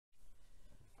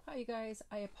Hi you guys,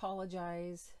 I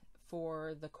apologize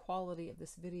for the quality of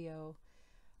this video.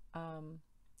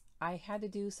 I had to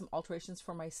do some alterations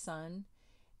for my son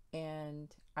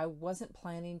and I wasn't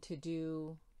planning to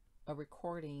do a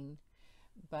recording,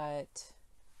 but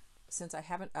since I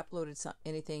haven't uploaded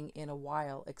anything in a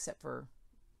while except for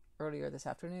earlier this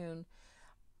afternoon,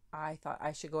 I thought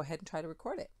I should go ahead and try to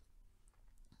record it.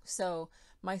 So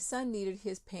my son needed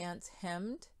his pants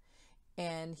hemmed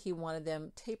and he wanted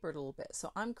them tapered a little bit.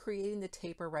 So I'm creating the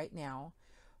taper right now.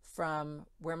 From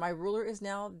where my ruler is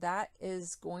now, that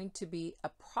is going to be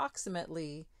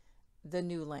approximately the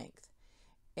new length.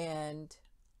 And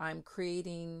I'm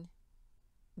creating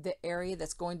the area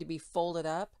that's going to be folded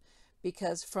up,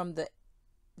 because from the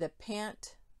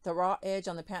raw edge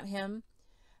on the pant hem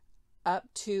up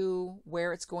to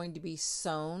where it's going to be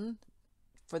sewn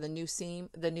for the new seam,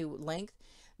 the new length,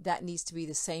 that needs to be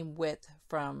the same width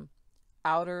from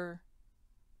outer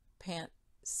pant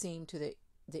seam to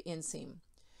the inseam.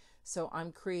 So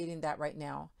I'm creating that right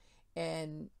now,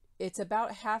 and it's about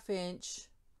 1/2 inch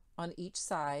on each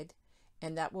side,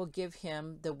 and that will give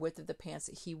him the width of the pants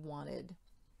that he wanted.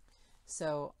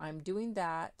 So I'm doing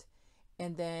that,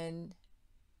 and then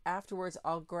afterwards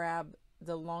I'll grab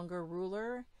the longer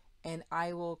ruler and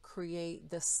I will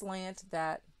create the slant,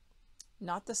 that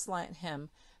not the slant hem,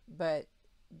 but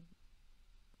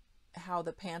how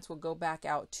the pants will go back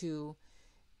out to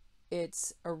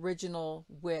its original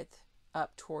width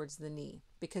up towards the knee,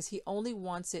 because he only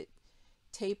wants it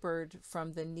tapered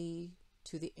from the knee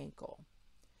to the ankle.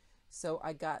 So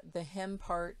I got the hem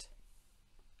part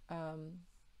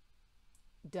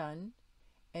done,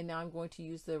 and now I'm going to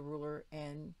use the ruler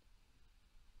and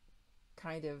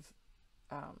kind of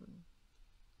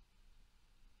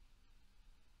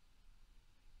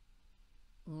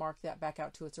mark that back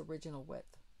out to its original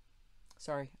width.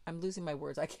 Sorry, I'm losing my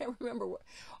words. I can't remember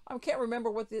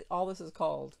what all this is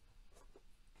called.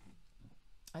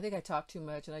 I think I talk too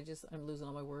much and I'm losing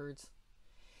all my words.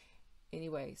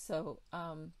 Anyway, so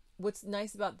what's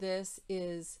nice about this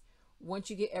is once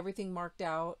you get everything marked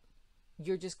out,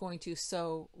 you're just going to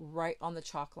sew right on the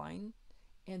chalk line,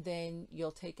 and then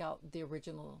you'll take out the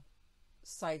original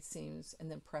side seams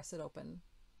and then press it open.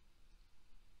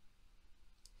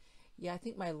 Yeah, I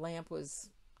think my lamp was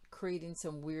creating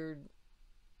some weird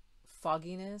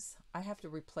fogginess. I have to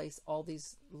replace all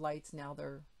these lights now.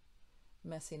 They're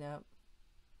messing up.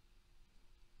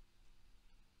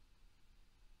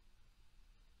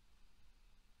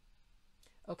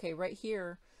 Okay, right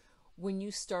here, when you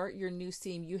start your new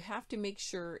seam, you have to make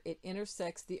sure it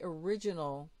intersects the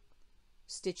original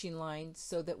stitching line,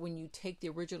 so that when you take the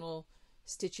original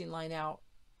stitching line out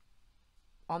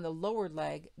on the lower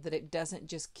leg, that it doesn't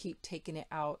just keep taking it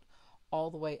out all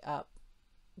the way up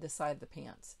the side of the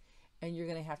pants. And you're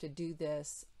going to have to do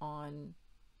this on,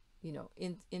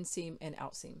 inseam and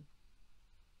outseam.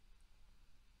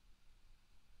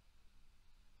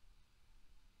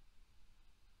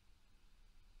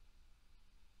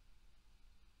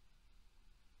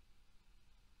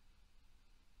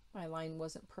 My line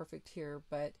wasn't perfect here,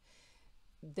 but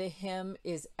the hem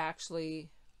is actually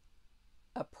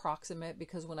approximate,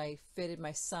 because when I fitted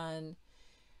my son,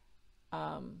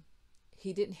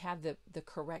 he didn't have the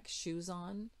correct shoes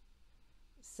on,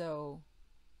 so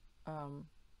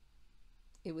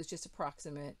it was just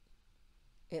approximate.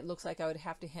 It looks like I would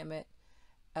have to hem it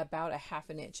about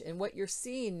 1/2 inch. And what you're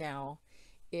seeing now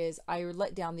is I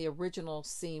let down the original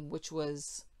seam, which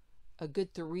was a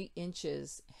good 3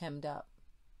 inches hemmed up,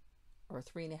 or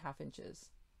 3.5 inches.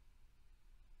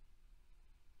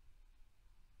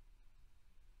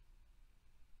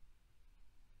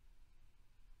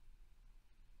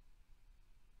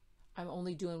 I'm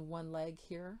only doing one leg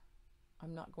here.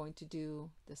 I'm not going to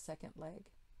do the second leg.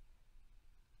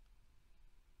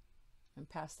 I'm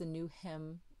past the new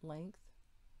hem length,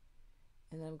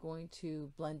 and then I'm going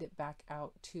to blend it back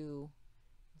out to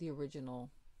the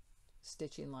original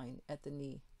stitching line at the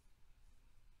knee.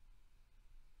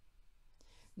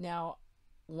 Now,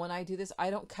 when I do this,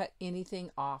 I don't cut anything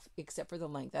off except for the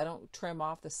length. I don't trim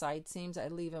off the side seams. I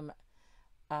leave them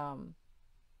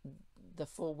the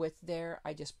full width there.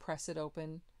 I just press it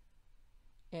open,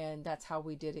 and that's how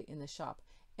we did it in the shop.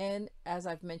 And as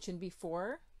I've mentioned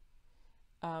before,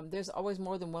 there's always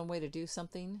more than one way to do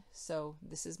something, so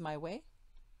this is my way.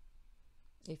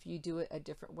 If you do it a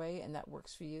different way and that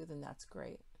works for you, then that's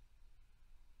great.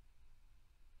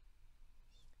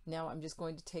 Now I'm just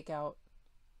going to take out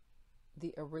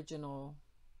the original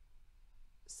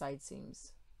side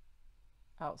seams,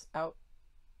 out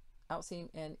seam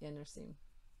and inner seam.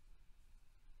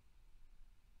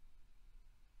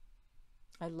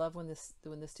 I love when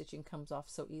the stitching comes off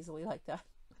so easily like that.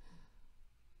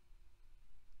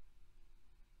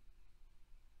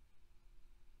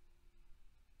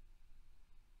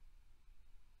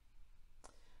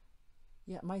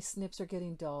 Yeah, my snips are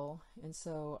getting dull, and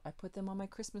so I put them on my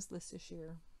Christmas list this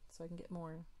year so I can get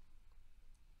more.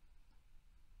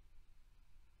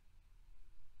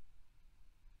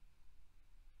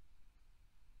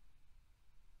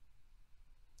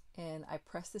 And I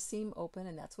press the seam open,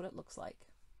 and that's what it looks like.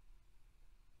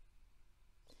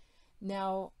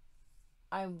 Now,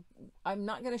 I'm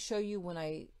not going to show you when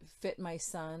I fit my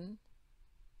son.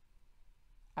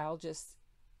 I'll just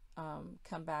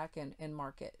come back and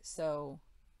mark it. So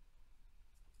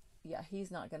yeah, he's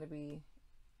not going to be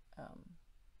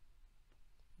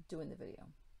doing the video.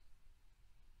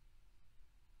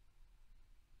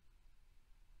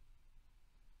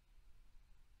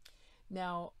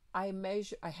 Now I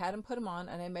had him put him on,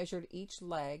 and I measured each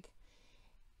leg,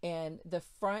 and the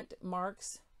front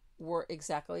marks were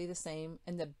exactly the same,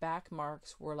 and the back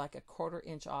marks were like a 1/4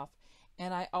 inch off.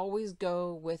 And I always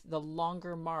go with the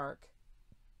longer mark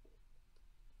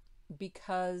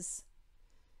because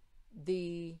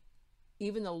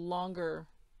even the longer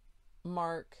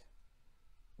mark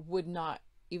would not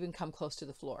even come close to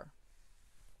the floor.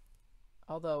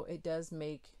 Although it does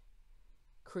make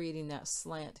creating that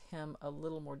slant hem a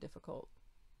little more difficult.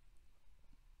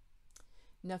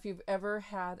 Now, if you've ever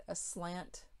had a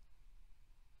slant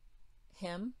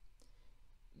hem,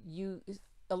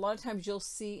 a lot of times you'll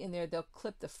see in there they'll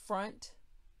clip the front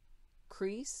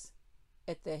crease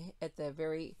at the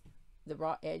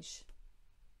raw edge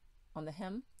on the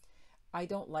hem. I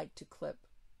don't like to clip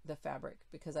the fabric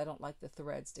because I don't like the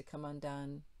threads to come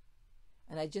undone,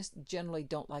 and I just generally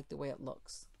don't like the way it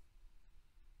looks.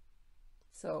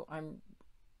 So I'm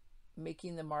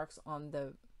making the marks on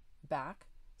the back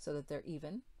so that they're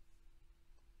even.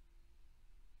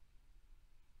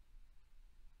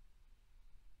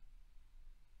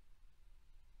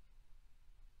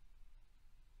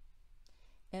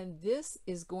 And this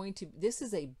is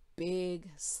a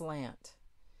big slant.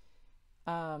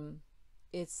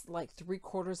 It's like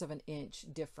 3/4 of an inch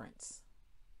difference.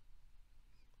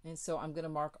 And so I'm going to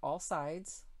mark all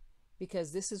sides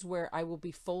because this is where I will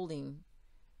be folding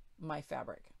my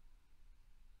fabric.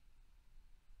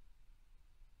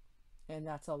 And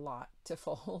that's a lot to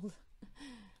fold.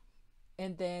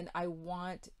 And then I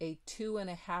want a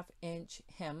 2.5 inch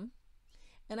hem.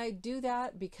 And I do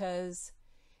that because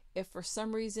if for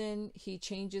some reason he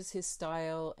changes his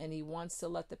style and he wants to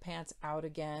let the pants out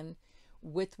again,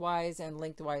 widthwise and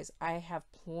lengthwise, I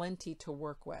have plenty to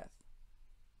work with.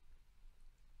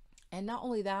 And not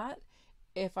only that,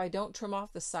 if I don't trim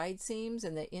off the side seams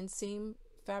and the inseam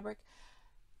fabric,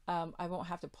 I won't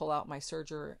have to pull out my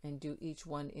serger and do each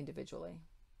one individually.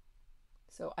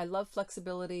 So I love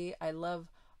flexibility. I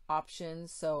love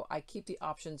options. So I keep the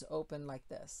options open like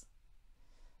this.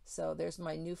 So there's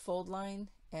my new fold line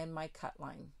and my cut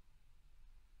line.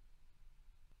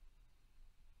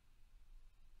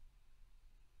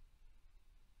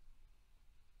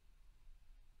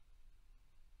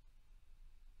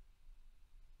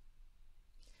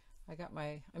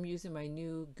 I'm using my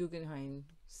new Guggenheim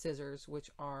scissors, which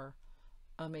are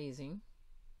amazing.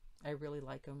 I really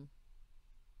like them.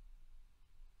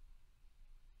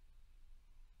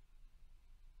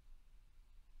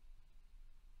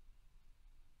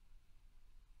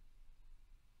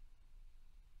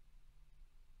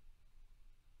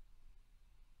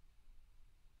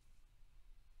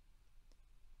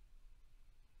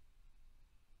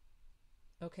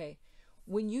 Okay,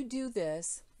 when you do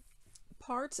this,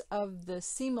 parts of the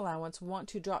seam allowance want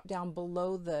to drop down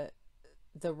below the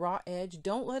raw edge.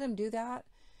 Don't let them do that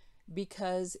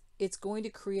because it's going to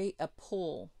create a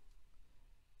pull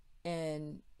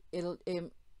and it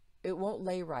won't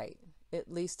lay right,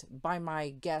 at least by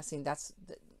my guessing. That's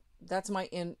my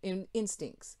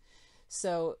instincts.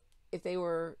 So if they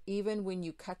were even when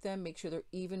you cut them, make sure they're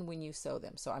even when you sew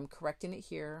them. So I'm correcting it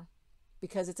here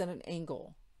because it's at an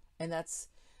angle, and that's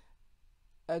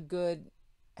a good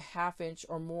 1/2 inch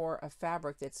or more of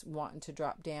fabric that's wanting to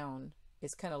drop down.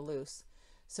 It's kind of loose.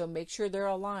 So make sure they're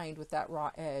aligned with that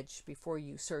raw edge before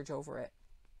you serge over it.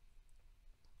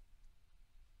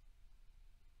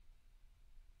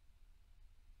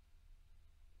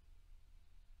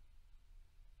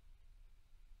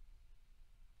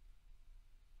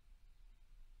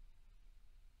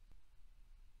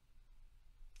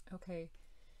 Okay,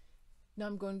 now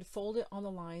I'm going to fold it on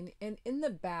the line, and in the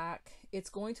back it's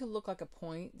going to look like a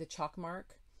point, the chalk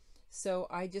mark. So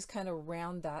I just kind of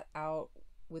round that out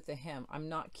with the hem. I'm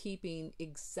not keeping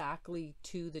exactly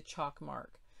to the chalk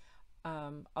mark.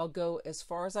 I'll go as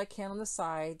far as I can on the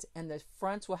sides, and the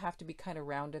fronts will have to be kind of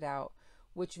rounded out,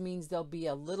 which means they'll be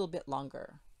a little bit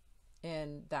longer,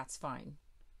 and that's fine.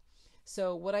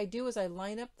 So what I do is I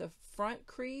line up the front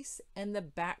crease and the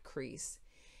back crease,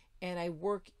 and I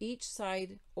work each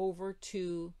side over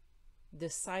to the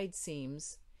side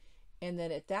seams. And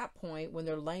then at that point, when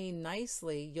they're laying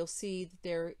nicely, you'll see that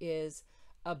there is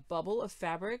a bubble of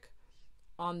fabric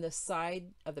on the side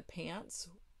of the pants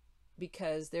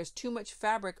because there's too much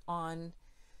fabric on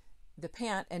the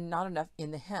pant and not enough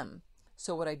in the hem.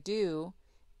 So what I do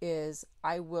is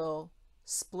I will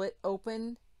split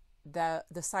open the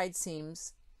side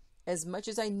seams as much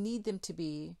as I need them to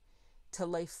be to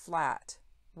lay flat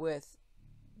with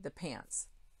the pants.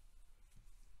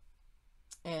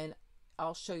 And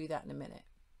I'll show you that in a minute.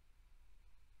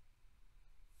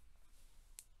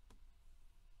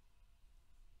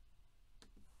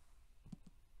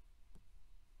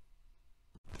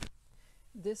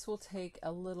 This will take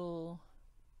a little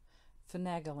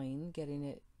finagling, getting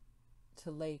it to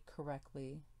lay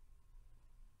correctly.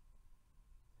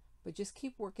 But just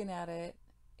keep working at it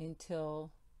until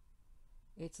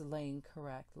it's laying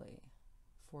correctly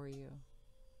for you.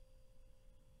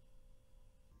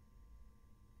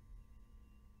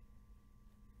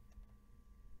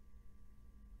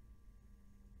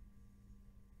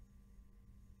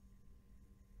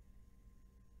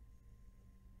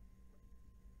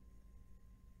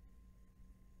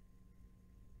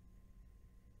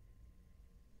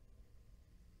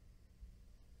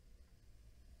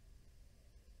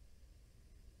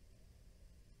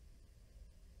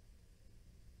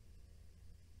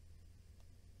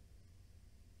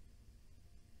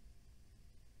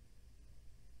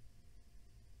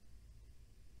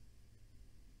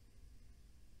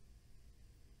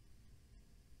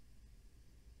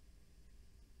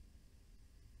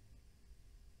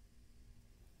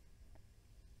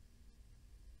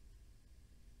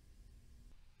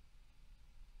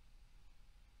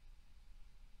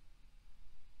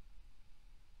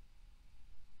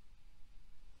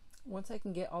 Once I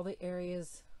can get all the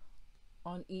areas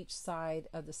on each side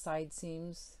of the side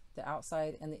seams, the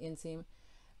outside and the inseam,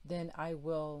 then I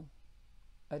will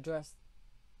address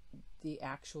the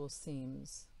actual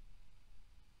seams.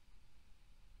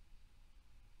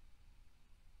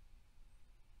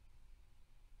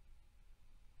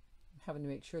 I'm having to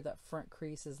make sure that front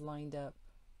crease is lined up.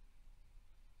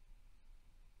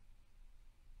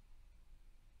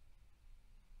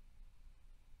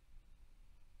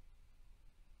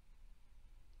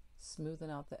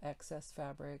 Smoothing out the excess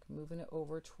fabric, moving it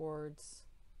over towards,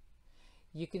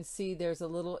 you can see there's a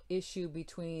little issue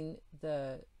between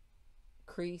the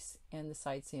crease and the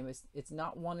side seam. It's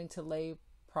not wanting to lay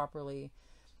properly.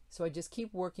 So I just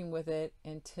keep working with it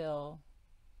until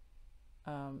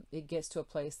it gets to a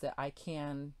place that I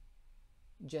can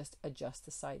just adjust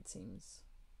the side seams.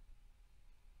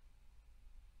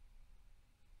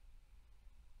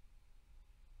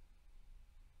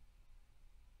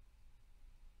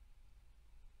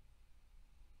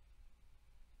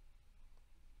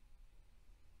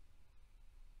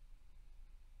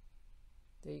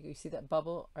 There you go. You see that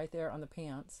bubble right there on the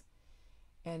pants,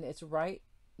 and it's right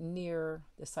near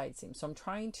the side seam. So I'm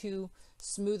trying to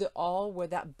smooth it all where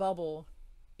that bubble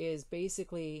is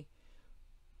basically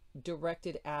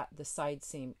directed at the side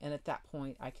seam, and at that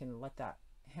point I can let that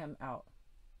hem out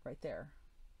right there.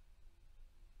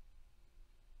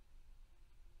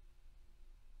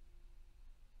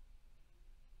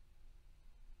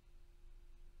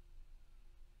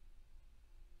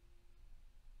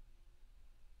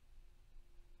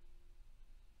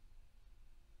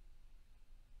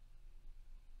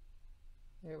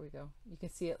 There we go. You can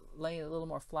see it laying a little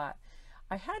more flat.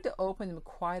 I had to open them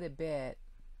quite a bit,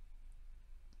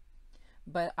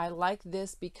 but I like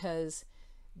this because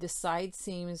the side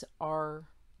seams are,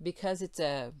 because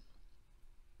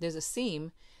there's a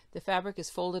seam, the fabric is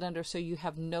folded under, so you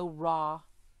have no raw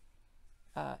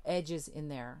edges in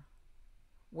there.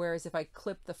 Whereas if I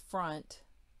clip the front,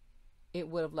 it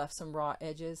would have left some raw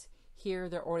edges. Here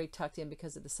they're already tucked in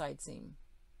because of the side seam.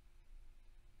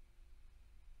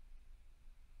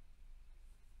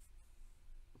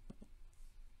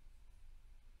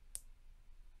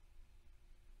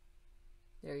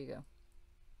 There you go.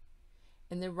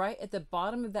 And then right at the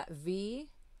bottom of that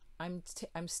V, I'm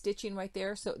stitching right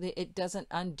there so that it doesn't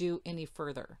undo any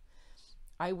further.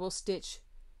 I will stitch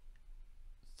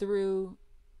through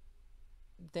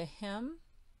the hem,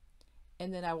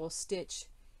 and then I will stitch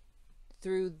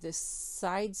through the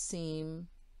side seam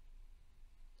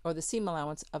or the seam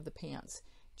allowance of the pants,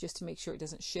 just to make sure it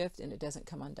doesn't shift and it doesn't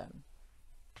come undone.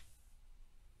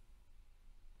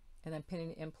 And I'm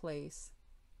pinning it in place.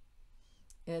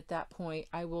 And at that point,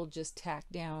 I will just tack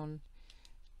down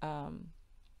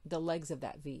the legs of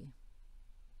that V.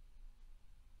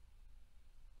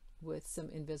 with some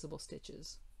invisible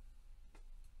stitches.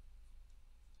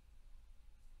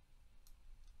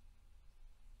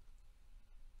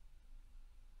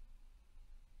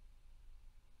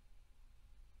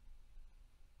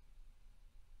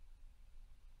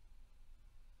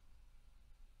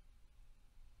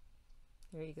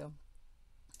 There you go.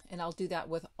 And I'll do that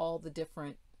with all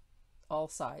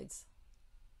sides.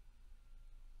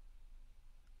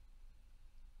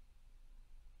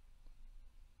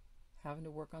 Having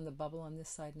to work on the bubble on this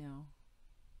side now.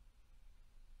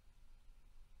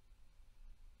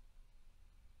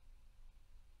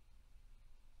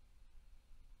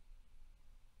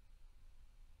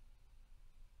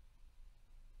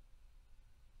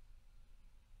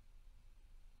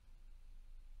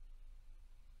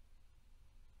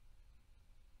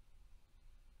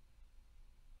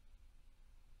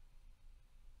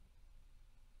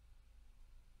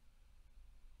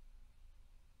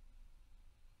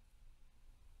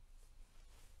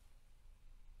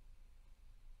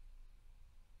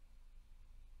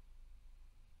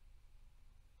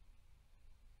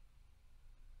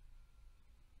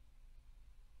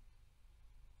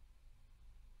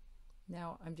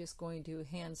 Now I'm just going to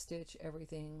hand stitch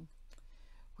everything.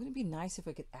 Wouldn't it be nice if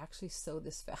I could actually sew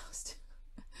this fast?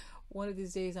 One of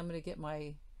these days I'm going to get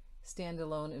my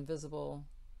standalone invisible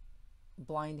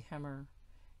blind hammer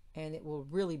and it will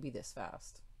really be this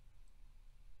fast.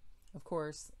 Of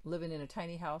course, living in a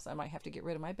tiny house, I might have to get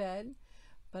rid of my bed,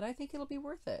 but I think it'll be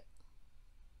worth it.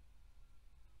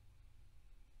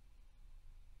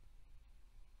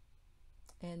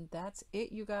 And that's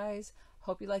it, you guys.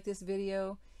 Hope you like this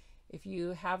video. If you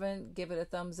haven't, give it a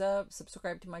thumbs up,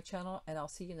 subscribe to my channel, and I'll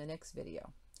see you in the next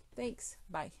video. Thanks.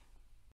 Bye.